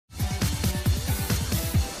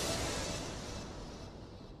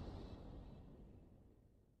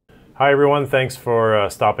Hi everyone, thanks for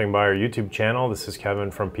stopping by our YouTube channel. This is Kevin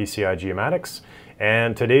from PCI Geomatics,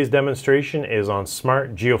 and today's demonstration is on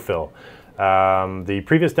Smart GeoFill. The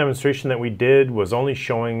previous demonstration that we did was only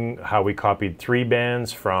showing how we copied 3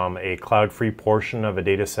 bands from a cloud-free portion of a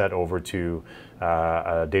dataset over to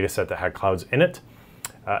a dataset that had clouds in it.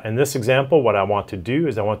 In this example, what I want to do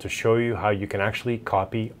is I want to show you how you can actually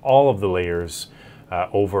copy all of the layers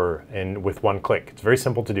over with one click. It's very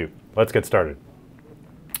simple to do. Let's get started.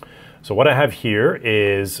 So what I have here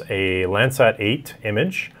is a Landsat 8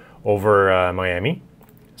 image over Miami.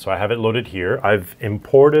 So I have it loaded here. I've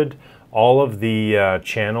imported all of the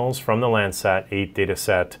channels from the Landsat 8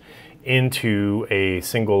 dataset into a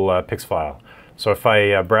single PIX file. So if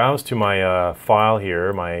I browse to my file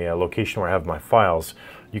here, my location where I have my files,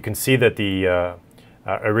 you can see that the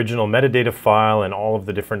original metadata file and all of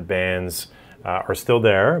the different bands are still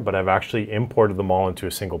there, but I've actually imported them all into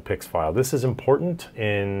a single PIX file. This is important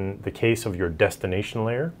in the case of your destination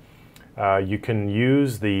layer. You can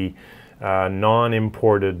use the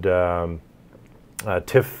non-imported raw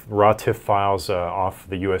TIFF files off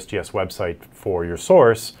the USGS website for your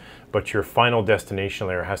source, but your final destination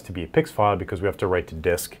layer has to be a PIX file because we have to write to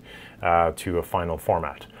disk to a final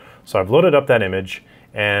format. So I've loaded up that image,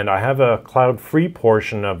 and I have a cloud-free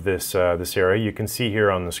portion of this area. You can see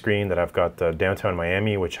here on the screen that I've got downtown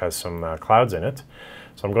Miami, which has some clouds in it.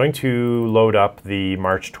 So I'm going to load up the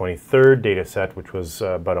March 23rd dataset, which was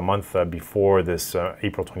about a month before this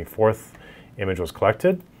April 24th image was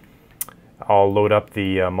collected. I'll load up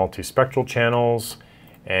the multispectral channels,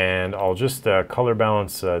 and I'll just color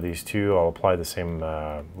balance these two. I'll apply the same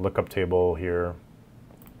lookup table here,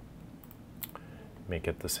 make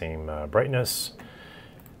it the same brightness.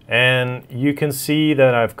 And you can see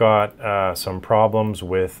that I've got some problems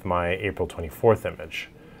with my April 24th image.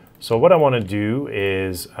 So what I want to do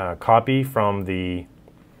is copy from the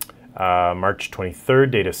March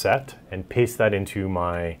 23rd dataset and paste that into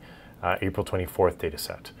my April 24th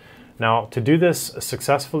dataset. Now, to do this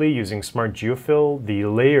successfully using Smart GeoFill, the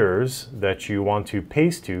layers that you want to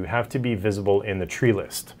paste to have to be visible in the tree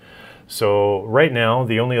list. So right now,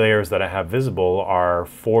 the only layers that I have visible are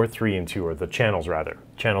 4, 3, and 2, or the channels rather.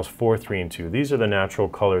 Channels 4, 3, and 2. These are the natural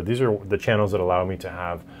color. These are the channels that allow me to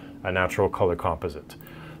have a natural color composite.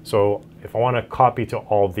 So if I want to copy to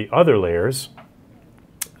all the other layers,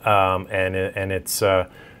 it's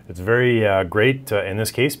very great in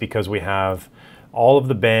this case because we have all of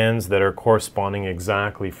the bands that are corresponding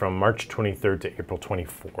exactly from March 23rd to April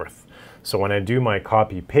 24th. So when I do my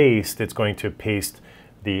copy paste, it's going to paste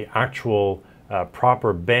the actual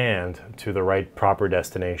proper band to the right proper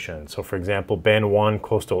destination. So for example, band 1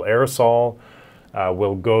 coastal aerosol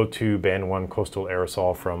will go to band 1 coastal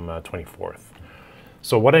aerosol from 24th.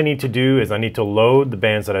 So what I need to do is I need to load the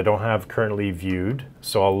bands that I don't have currently viewed.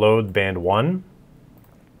 So I'll load band 1,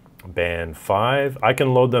 band 5. I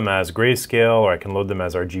can load them as grayscale or I can load them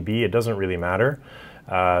as RGB. It doesn't really matter.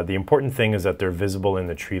 The important thing is that they're visible in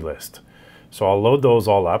the tree list. So I'll load those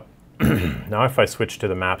all up. Now if I switch to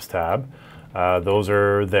the Maps tab, those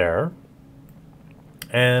are there.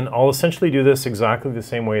 And I'll essentially do this exactly the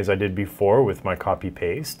same way as I did before with my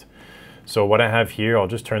copy-paste. So what I have here, I'll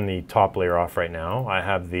just turn the top layer off right now. I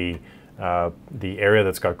have the area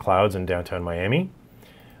that's got clouds in downtown Miami.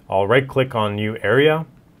 I'll right-click on New Area,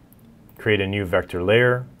 create a new vector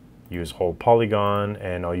layer, use whole polygon,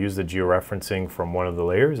 and I'll use the georeferencing from one of the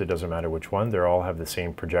layers. It doesn't matter which one. They all have the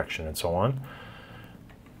same projection and so on.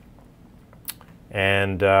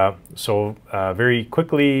 And very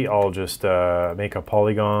quickly, I'll just make a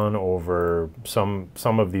polygon over some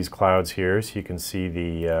of these clouds here, so you can see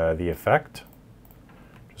the effect.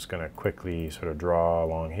 Just going to quickly sort of draw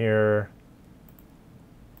along here,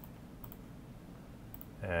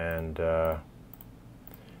 and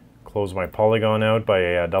close my polygon out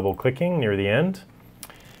by double-clicking near the end.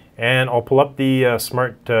 And I'll pull up the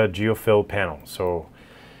Smart GeoFill panel. So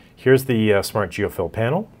here's the Smart GeoFill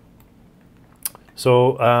panel.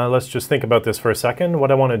 So let's just think about this for a second.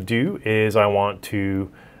 What I want to do is I want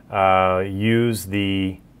to I'll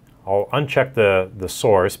uncheck the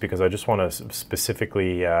source because I just want to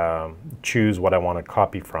specifically choose what I want to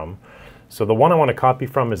copy from. So the one I want to copy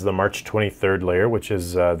from is the March 23rd layer, which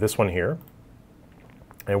is this one here.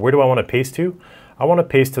 And where do I want to paste to? I want to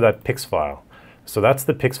paste to that PIX file. So that's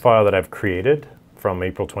the PIX file that I've created from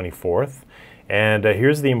April 24th. And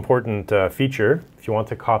here's the important feature. If you want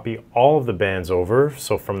to copy all of the bands over,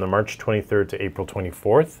 so from the March 23rd to April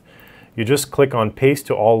 24th, you just click on Paste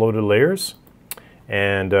to all loaded layers,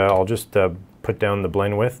 and I'll just put down the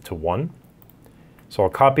blend width to 1. So I'll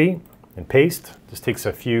copy, and paste. Just takes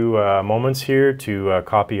a few moments here to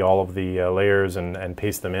copy all of the layers and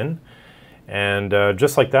paste them in. And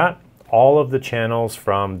just like that, all of the channels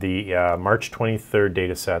from the March 23rd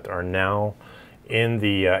dataset are now in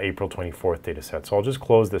the April 24th dataset. So I'll just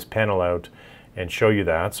close this panel out and show you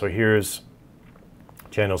that. So here's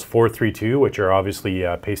channels 432, which are obviously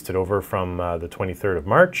pasted over from the 23rd of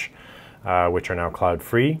March, which are now cloud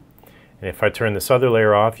free. And if I turn this other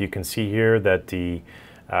layer off, you can see here that the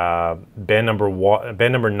band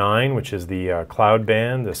number 9, which is the cloud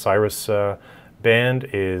band, the Cirrus band,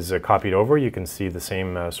 is copied over. You can see the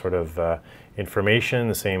same sort of information,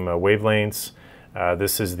 the same wavelengths.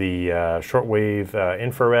 This is the shortwave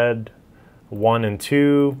infrared 1 and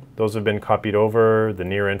 2. Those have been copied over, the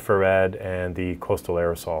near infrared and the coastal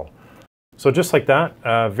aerosol. So just like that,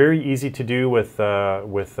 very easy to do with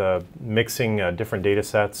mixing different data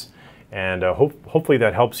sets, and hopefully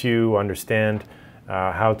that helps you understand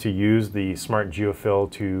how to use the Smart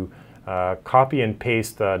GeoFill to copy and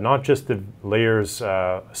paste not just the layers,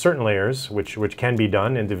 certain layers, which can be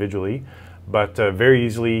done individually, but very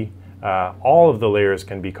easily all of the layers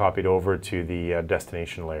can be copied over to the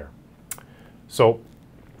destination layer. So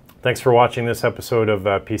thanks for watching this episode of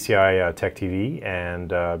PCI Tech TV,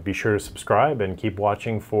 and be sure to subscribe and keep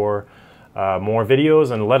watching for more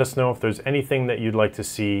videos, and let us know if there's anything that you'd like to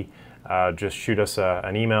see. Just shoot us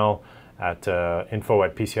an email at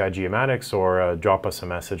info@PCI Geomatics, or drop us a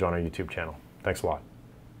message on our YouTube channel. Thanks a lot.